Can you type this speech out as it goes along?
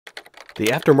The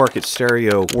aftermarket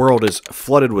stereo world is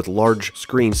flooded with large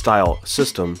screen style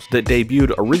systems that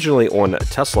debuted originally on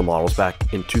Tesla models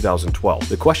back in 2012.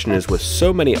 The question is, with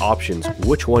so many options,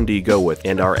 which one do you go with,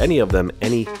 and are any of them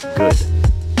any good?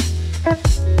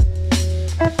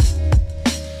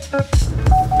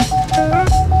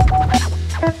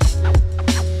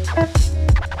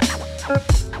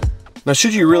 Now,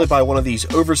 should you really buy one of these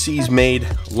overseas made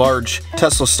large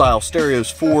Tesla style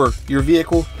stereos for your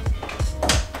vehicle?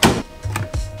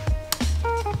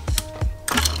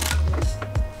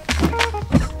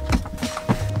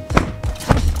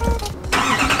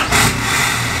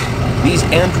 These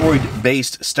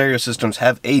Android-based stereo systems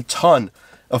have a ton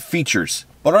of features,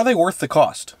 but are they worth the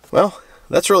cost? Well,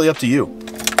 that's really up to you.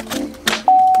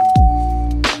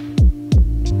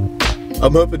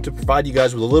 I'm hoping to provide you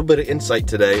guys with a little bit of insight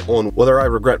today on whether I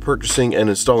regret purchasing and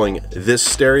installing this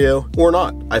stereo or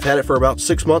not. I've had it for about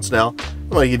 6 months now. I'm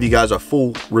going to give you guys a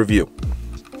full review.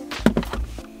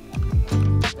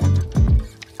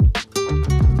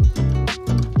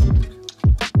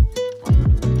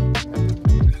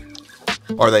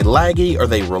 Are they laggy? Are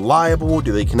they reliable?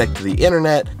 Do they connect to the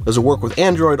internet? Does it work with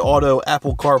Android Auto,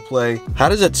 Apple CarPlay? How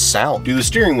does it sound? Do the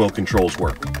steering wheel controls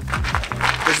work?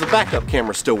 Does the backup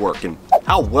camera still work? And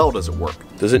how well does it work?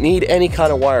 Does it need any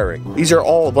kind of wiring? These are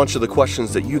all a bunch of the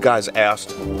questions that you guys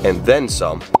asked, and then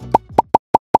some,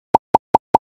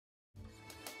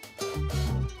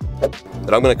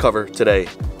 that I'm going to cover today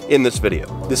in this video.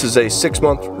 This is a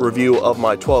 6-month review of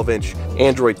my 12-inch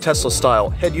Android Tesla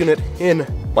style head unit in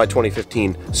my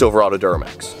 2015 Silverado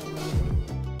Duramax.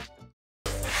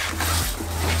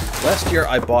 Last year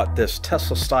I bought this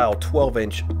Tesla style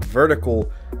 12-inch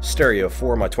vertical stereo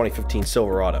for my 2015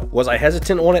 Silverado. Was I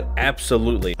hesitant on it?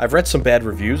 Absolutely. I've read some bad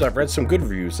reviews, I've read some good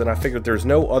reviews, and I figured there's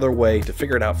no other way to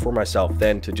figure it out for myself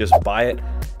than to just buy it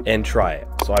and try it.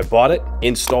 So I bought it,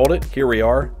 installed it, here we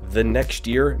are, the next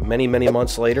year, many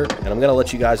months later, and I'm gonna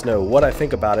let you guys know what I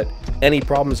think about it, any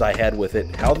problems I had with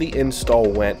it, how the install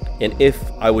went, and if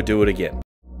I would do it again.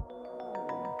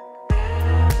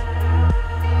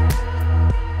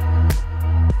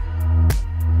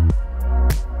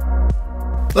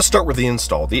 Let's start with the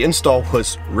install. The install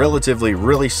was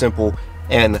really simple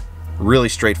and really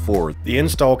straightforward. The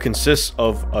install consists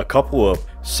of a couple of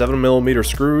 7mm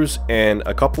screws and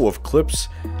a couple of clips,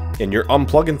 and you're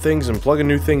unplugging things and plugging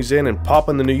new things in and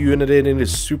popping the new unit in. It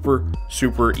is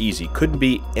super easy. Couldn't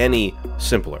be any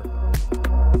simpler.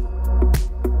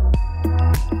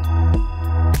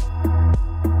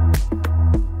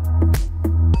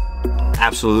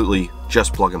 Absolutely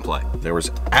just plug and play. There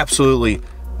was absolutely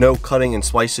no cutting and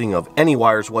splicing of any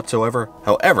wires whatsoever.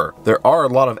 However, there are a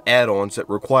lot of add-ons that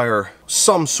require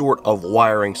some sort of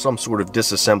wiring, some sort of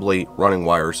disassembly, running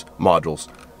wires, modules,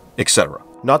 etc.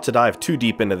 Not to dive too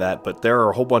deep into that, but there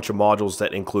are a whole bunch of modules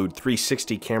that include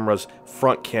 360 cameras,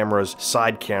 front cameras,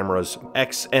 side cameras,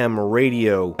 XM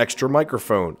radio, extra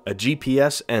microphone, a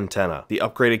GPS antenna, the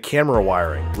upgraded camera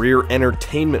wiring, rear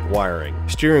entertainment wiring,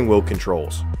 steering wheel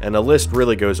controls, and the list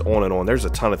really goes on and on. There's a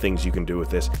ton of things you can do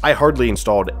with this. I hardly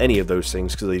installed any of those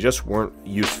things because they just weren't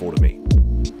useful to me.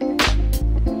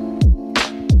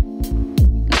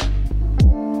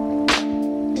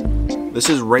 This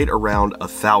is right around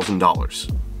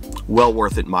 $1,000. Well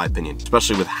worth it in my opinion,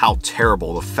 especially with how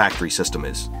terrible the factory system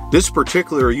is. This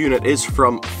particular unit is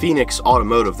from Phoenix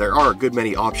Automotive. There are a good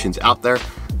many options out there.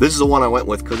 This is the one I went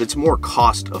with because it's more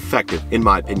cost effective in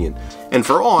my opinion. And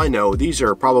for all I know, these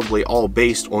are probably all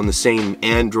based on the same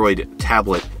Android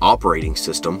tablet operating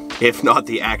system, if not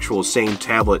the actual same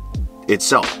tablet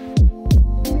itself.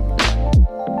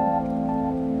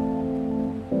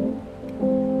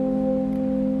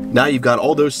 Now you've got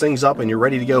all those things up and you're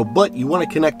ready to go, but you want to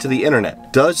connect to the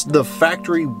internet. Does the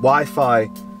factory Wi-Fi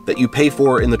that you pay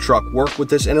for in the truck work with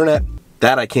this internet?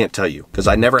 That I can't tell you, because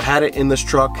I never had it in this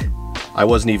truck. I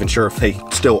wasn't even sure if they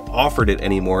still offered it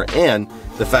anymore, and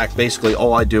the fact basically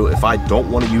all I do if I don't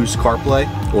want to use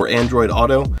CarPlay or Android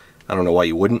Auto, I don't know why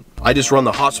you wouldn't, I just run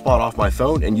the hotspot off my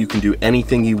phone and you can do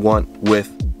anything you want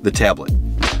with the tablet.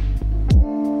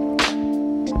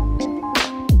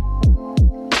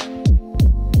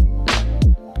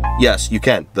 Yes, you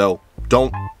can, though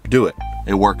don't do it.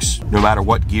 It works no matter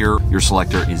what gear your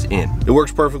selector is in. It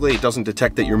works perfectly, it doesn't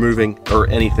detect that you're moving or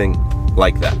anything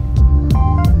like that.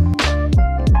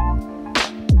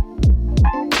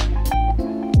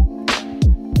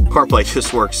 CarPlay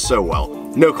just works so well.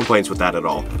 No complaints with that at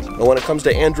all. And when it comes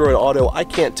to Android Auto, I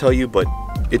can't tell you, but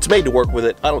it's made to work with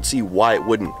it. I don't see why it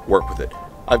wouldn't work with it.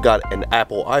 I've got an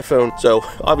Apple iPhone, so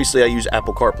obviously I use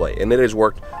Apple CarPlay, and it has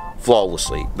worked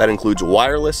flawlessly. That includes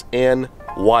wireless and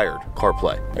wired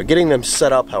CarPlay. Now, getting them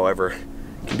set up, however,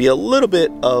 can be a little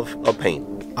bit of a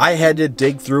pain. I had to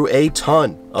dig through a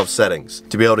ton of settings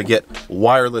to be able to get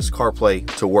wireless CarPlay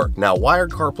to work. Now,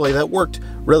 wired CarPlay, that worked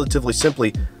relatively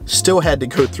simply, still had to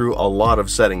go through a lot of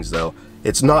settings though.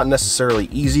 It's not necessarily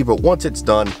easy, but once it's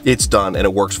done, and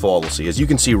it works flawlessly. As you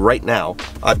can see right now,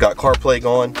 I've got CarPlay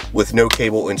going with no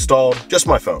cable installed, just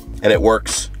my phone, and it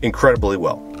works incredibly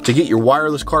well. To get your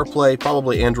wireless CarPlay,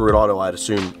 probably Android Auto I'd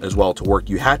assume as well, to work,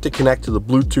 you have to connect to the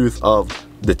Bluetooth of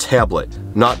the tablet,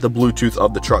 not the Bluetooth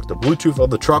of the truck. The Bluetooth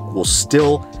of the truck will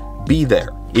still be there,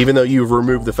 even though you've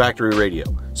removed the factory radio.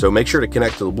 So make sure to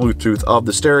connect to the Bluetooth of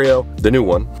the stereo, the new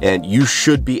one, and you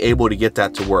should be able to get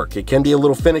that to work. It can be a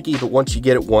little finicky, but once you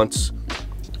get it once,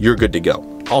 you're good to go.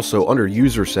 Also, under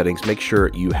user settings, make sure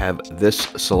you have this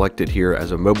selected here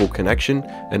as a mobile connection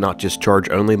and not just charge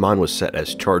only. Mine was set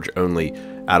as charge only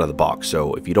out of the box.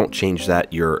 So if you don't change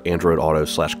that, your Android Auto /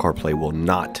 CarPlay will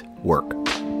not work.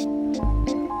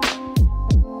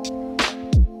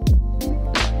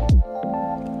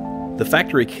 The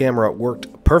factory camera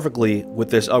worked perfectly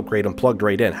with this upgrade and plugged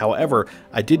right in. However,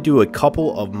 I did do a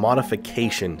couple of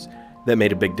modifications that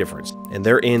made a big difference, and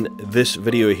they're in this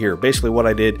video here. Basically what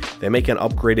I did, they make an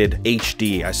upgraded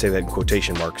HD, I say that in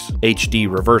quotation marks,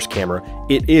 HD reverse camera.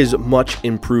 It is much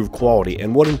improved quality,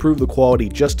 and what improved the quality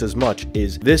just as much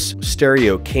is this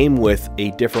stereo came with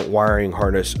a different wiring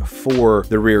harness for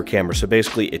the rear camera. So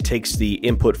basically it takes the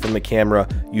input from the camera,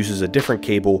 uses a different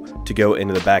cable to go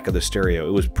into the back of the stereo.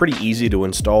 It was pretty easy to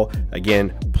install.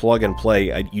 Again, plug and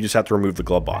play, you just have to remove the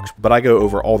glove box, but I go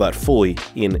over all that fully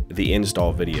in the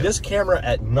install video. This camera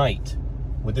at night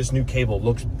with this new cable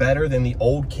looks better than the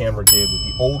old camera did with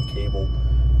the old cable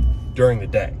during the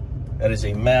day. That is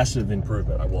a massive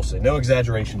improvement, I will say. No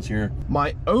exaggerations here.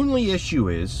 My only issue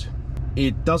is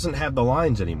it doesn't have the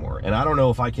lines anymore, and I don't know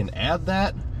if I can add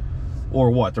that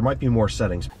or what. There might be more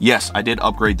settings. Yes, I did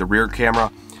upgrade the rear camera.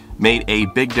 Made a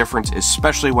big difference,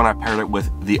 especially when I paired it with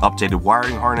the updated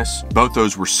wiring harness. Both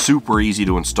those were super easy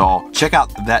to install. Check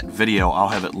out that video, I'll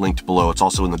have it linked below. It's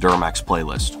also in the Duramax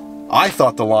playlist. I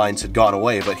thought the lines had gone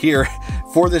away, but here,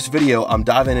 for this video, I'm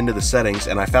diving into the settings,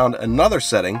 and I found another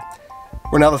setting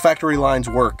where now the factory lines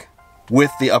work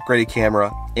with the upgraded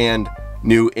camera and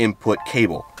new input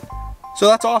cable. So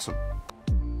that's awesome.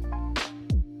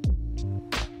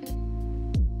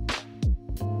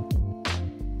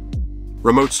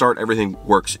 Remote start, everything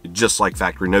works just like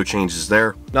factory, no changes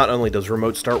there. Not only does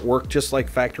remote start work just like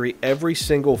factory, every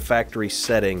single factory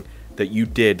setting that you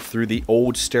did through the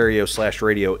old stereo /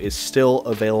 radio is still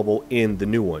available in the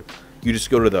new one. You just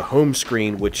go to the home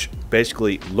screen, which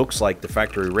basically looks like the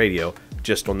factory radio,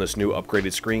 just on this new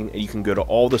upgraded screen, and you can go to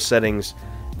all the settings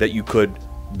that you could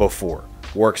before.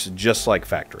 Works just like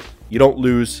factory. You don't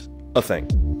lose a thing.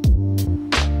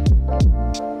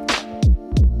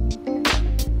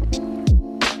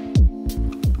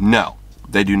 No,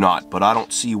 they do not, but I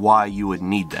don't see why you would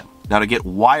need them. Now, to get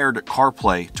wired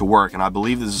CarPlay to work, and I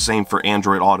believe this is the same for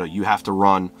Android Auto, you have to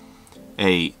run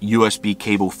a USB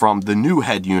cable from the new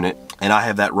head unit, and I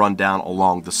have that run down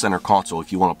along the center console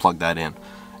if you want to plug that in.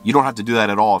 You don't have to do that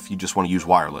at all if you just want to use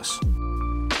wireless.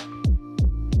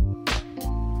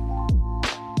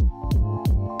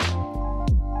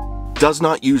 Does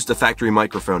not use the factory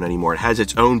microphone anymore. It has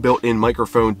its own built-in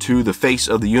microphone to the face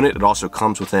of the unit. It also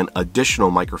comes with an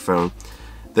additional microphone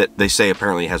that they say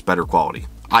apparently has better quality.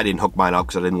 I didn't hook mine up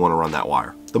because I didn't want to run that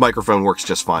wire. The microphone works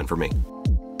just fine for me.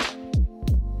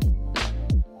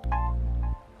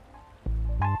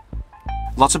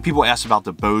 Lots of people ask about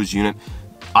the Bose unit.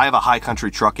 I have a high country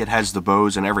truck. It has the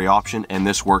Bose in every option, and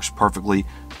this works perfectly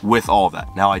with all of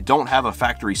that. Now, I don't have a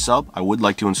factory sub. I would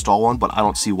like to install one, but I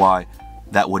don't see why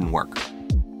that wouldn't work.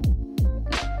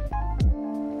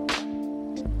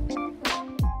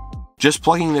 Just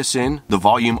plugging this in, the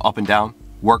volume up and down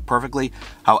work perfectly.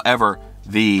 However,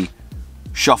 the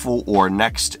shuffle or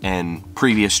next and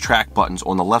previous track buttons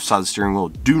on the left side of the steering wheel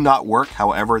do not work.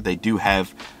 However, they do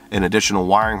have an additional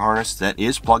wiring harness that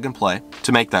is plug and play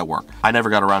to make that work. I never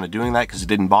got around to doing that because it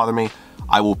didn't bother me.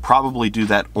 I will probably do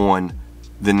that on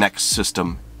the next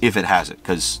system if it has it,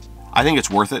 because I think it's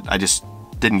worth it. I just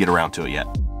didn't get around to it yet.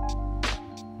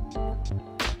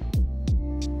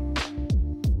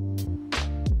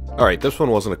 All right, this one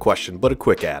wasn't a question, but a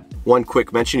quick ad. One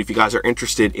quick mention, if you guys are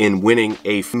interested in winning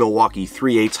a Milwaukee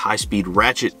 3/8 high-speed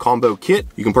ratchet combo kit,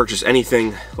 you can purchase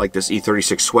anything like this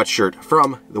E36 sweatshirt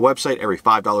from the website. Every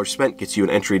 $5 spent gets you an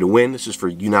entry to win. This is for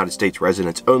United States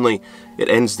residents only. It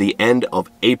ends the end of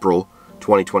April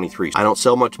 2023. I don't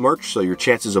sell much merch, so your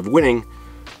chances of winning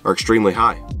are extremely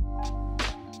high.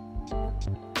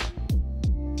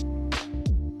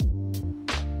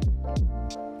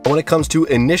 I When it comes to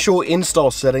initial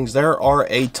install settings, there are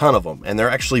a ton of them, and they're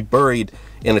actually buried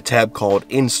in a tab called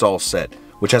Install Set,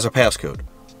 which has a passcode.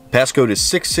 Passcode is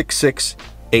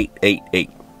 666888.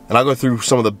 And I'll go through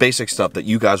some of the basic stuff that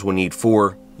you guys will need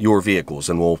for your vehicles,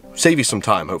 and will save you some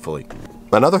time, hopefully.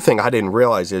 Another thing I didn't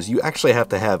realize is you actually have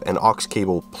to have an aux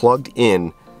cable plugged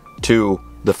in to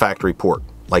the factory port,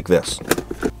 like this.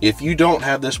 If you don't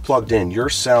have this plugged in, your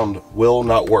sound will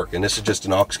not work. And this is just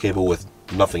an aux cable with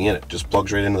nothing in it. Just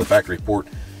plugs right into the factory port,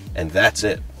 and that's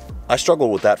it. I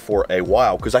struggled with that for a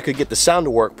while because I could get the sound to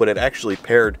work, but it actually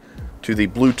paired to the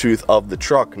Bluetooth of the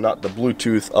truck, not the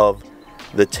Bluetooth of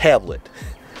the tablet.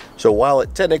 So while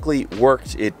it technically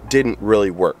worked, it didn't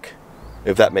really work,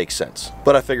 if that makes sense.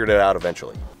 But I figured it out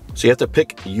eventually. So you have to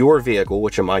pick your vehicle,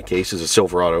 which in my case is a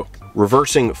Silverado.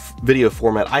 Reversing video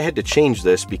format, I had to change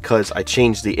this because I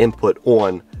changed the input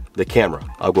on the camera.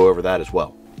 I'll go over that as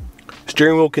well.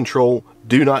 Steering wheel control,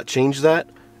 do not change that.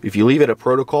 If you leave it at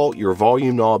protocol, your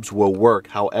volume knobs will work.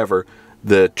 However,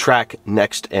 the track,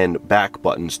 next, and back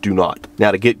buttons do not.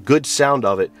 Now, to get good sound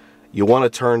of it, you want to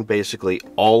turn basically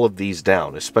all of these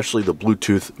down, especially the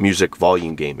Bluetooth music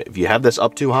volume gain. If you have this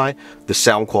up too high, the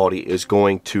sound quality is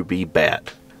going to be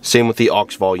bad. Same with the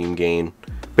aux volume gain.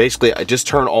 Basically, I just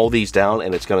turn all these down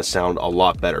and it's going to sound a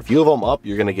lot better. If you have them up,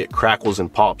 you're going to get crackles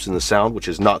and pops in the sound, which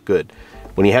is not good.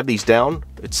 When you have these down,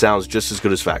 it sounds just as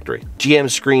good as factory. GM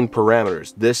screen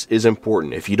parameters. This is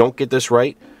important. If you don't get this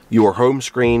right, your home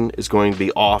screen is going to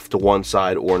be off to one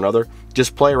side or another.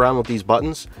 Just play around with these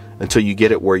buttons until you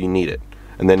get it where you need it.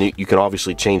 And then you can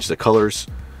obviously change the colors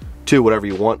to whatever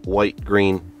you want. White,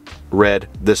 green, red.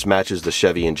 This matches the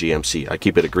Chevy and GMC. I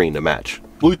keep it a green to match.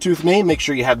 Bluetooth name, make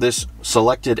sure you have this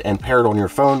selected and paired on your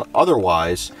phone.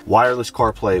 Otherwise, wireless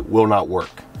CarPlay will not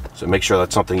work. So make sure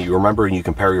that's something you remember and you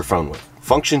can pair your phone with.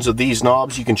 Functions of these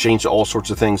knobs, you can change to all sorts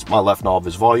of things. My left knob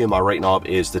is volume, my right knob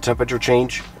is the temperature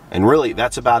change. And really,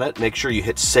 that's about it. Make sure you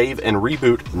hit save and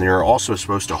reboot. And you're also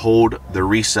supposed to hold the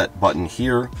reset button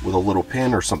here with a little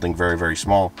pin or something very, very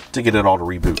small to get it all to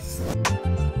reboot.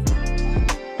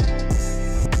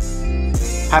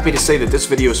 Happy to say that this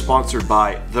video is sponsored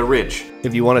by The Ridge.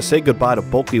 If you want to say goodbye to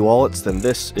bulky wallets, then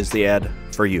this is the ad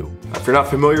for you. If you're not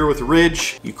familiar with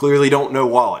Ridge, you clearly don't know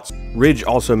wallets. Ridge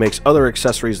also makes other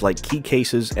accessories like key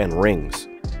cases and rings.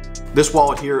 This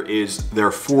wallet here is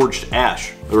their forged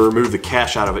ash. They remove the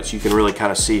cash out of it so you can really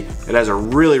kind of see it has a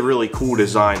really, really cool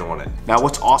design on it. Now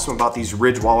what's awesome about these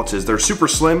Ridge wallets is they're super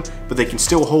slim, but they can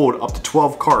still hold up to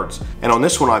 12 cards. And on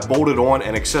this one, I bolted on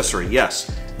an accessory.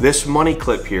 Yes, this money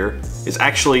clip here is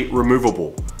actually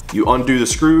removable. You undo the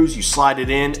screws, you slide it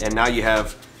in, and now you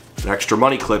have an extra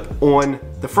money clip on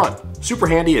the front. Super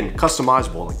handy and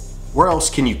customizable. Where else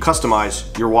can you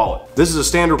customize your wallet? This is a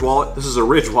standard wallet, this is a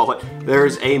Ridge wallet.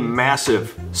 There's a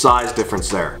massive size difference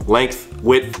there. Length,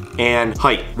 width, and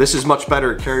height. This is much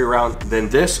better to carry around than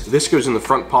this. This goes in the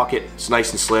front pocket, it's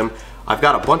nice and slim. I've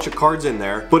got a bunch of cards in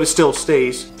there, but it still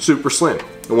stays super slim.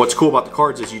 And what's cool about the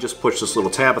cards is you just push this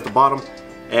little tab at the bottom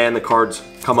and the cards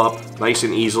come up nice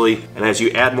and easily. And as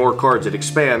you add more cards, it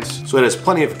expands, so it has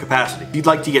plenty of capacity. If you'd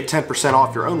like to get 10%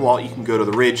 off your own wallet, you can go to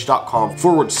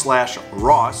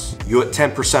theridge.com/Ross. You get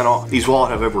 10% off. These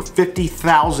wallets have over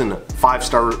 50,000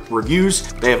 5-star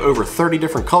reviews. They have over 30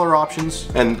 different color options.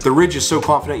 And the Ridge is so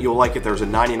confident you'll like it, there's a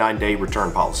 99-day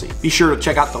return policy. Be sure to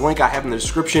check out the link I have in the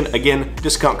description. Again,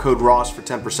 discount code Ross for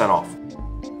 10% off.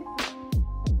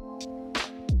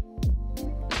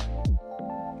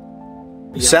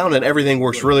 Sound and everything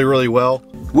works really, really well.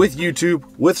 With YouTube,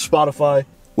 with Spotify,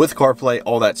 with CarPlay,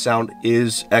 all that sound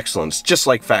is excellent. It's just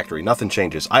like factory, nothing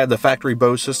changes. I have the factory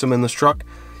Bose system in this truck,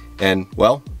 and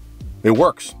well, it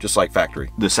works just like factory.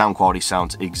 The sound quality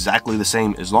sounds exactly the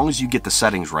same as long as you get the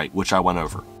settings right, which I went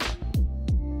over.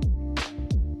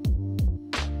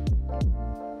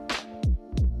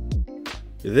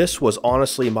 This was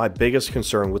honestly my biggest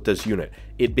concern with this unit,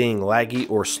 it being laggy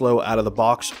or slow out of the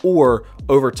box, or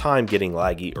over time getting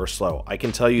laggy or slow. I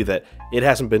can tell you that it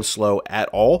hasn't been slow at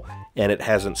all, and it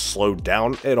hasn't slowed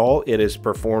down at all. It has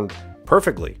performed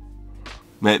perfectly.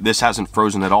 This hasn't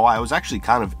frozen at all. I was actually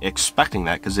kind of expecting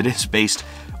that because it is based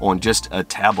on just a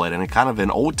tablet, and kind of an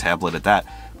old tablet at that.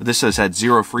 But this has had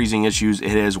zero freezing issues.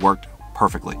 It has worked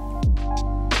perfectly.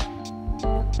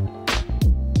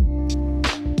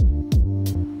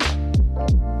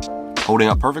 Holding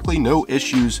up perfectly, no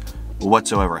issues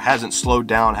whatsoever. Hasn't slowed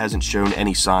down, hasn't shown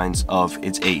any signs of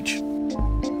its age.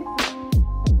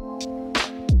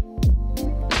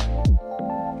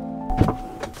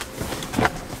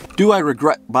 Do I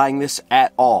regret buying this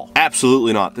at all?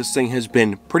 Absolutely not. This thing has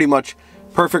been pretty much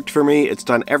perfect for me. It's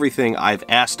done everything I've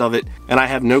asked of it, and I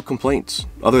have no complaints,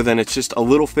 other than it's just a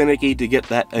little finicky to get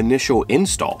that initial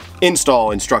install.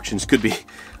 Install instructions could be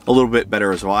a little bit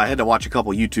better as well. I had to watch a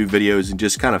couple YouTube videos and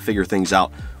just kind of figure things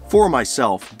out for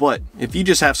myself, but if you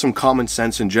just have some common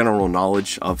sense and general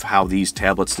knowledge of how these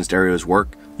tablets and stereos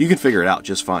work, you can figure it out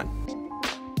just fine.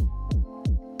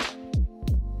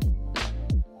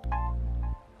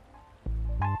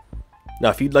 Now,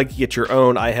 if you'd like to get your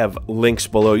own, I have links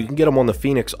below. You can get them on the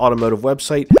Phoenix Automotive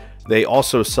website. They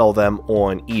also sell them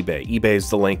on eBay. eBay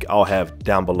is the link I'll have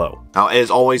down below. Now,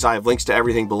 as always, I have links to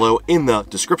everything below in the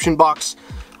description box.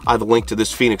 I have a link to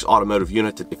this Phoenix Automotive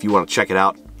unit that if you want to check it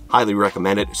out, highly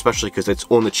recommend it, especially because it's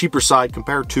on the cheaper side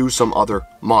compared to some other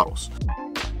models.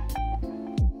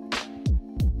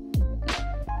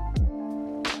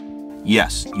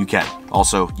 Yes, you can.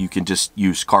 Also, you can just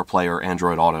use CarPlay or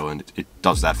Android Auto and it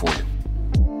does that for you.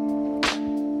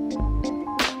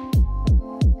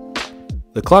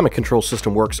 The climate control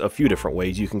system works a few different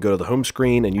ways. You can go to the home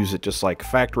screen and use it just like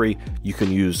factory. You can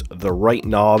use the right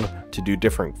knob to do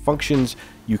different functions.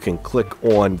 You can click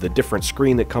on the different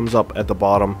screen that comes up at the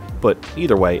bottom. But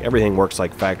either way, everything works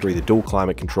like factory. The dual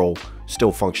climate control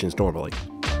still functions normally.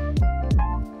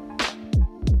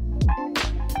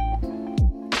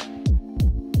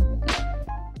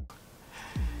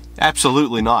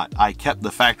 Absolutely not. I kept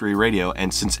the factory radio,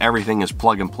 and since everything is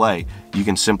plug and play, you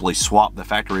can simply swap the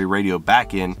factory radio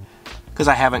back in because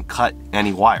I haven't cut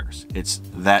any wires. It's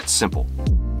that simple.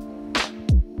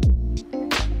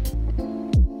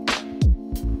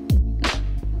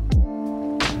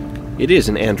 It is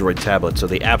an Android tablet, so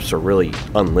the apps are really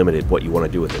unlimited what you want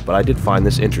to do with it, but I did find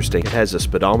this interesting. It has a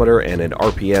speedometer and an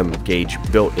RPM gauge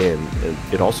built in, and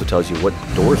it also tells you what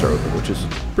doors are open, which is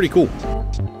pretty cool.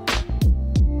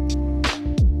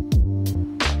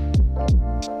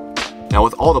 Now,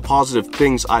 with all the positive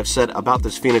things I've said about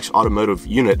this Phoenix Automotive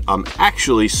unit, I'm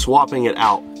actually swapping it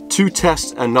out to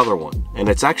test another one, and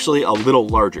it's actually a little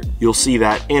larger. You'll see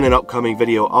that in an upcoming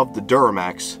video of the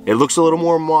Duramax. It looks a little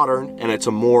more modern, and it's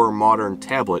a more modern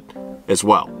tablet as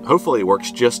well. Hopefully it works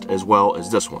just as well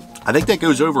as this one. I think that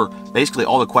goes over basically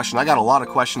all the questions. I got a lot of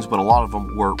questions, but a lot of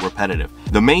them were repetitive.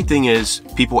 The main thing is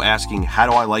people asking, how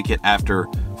do I like it after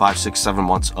 5, 6, 7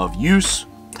 months of use?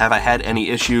 Have I had any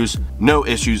issues? No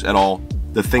issues at all.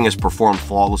 The thing has performed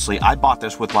flawlessly. I bought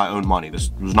this with my own money. This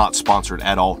was not sponsored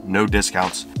at all, no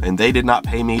discounts, and they did not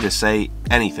pay me to say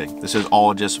anything. This is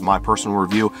all just my personal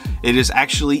review. It has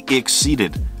actually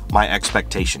exceeded my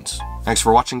expectations. Thanks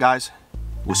for watching, guys.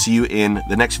 We'll see you in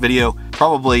the next video.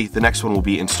 Probably the next one will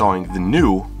be installing the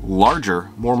new, larger,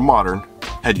 more modern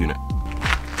head unit.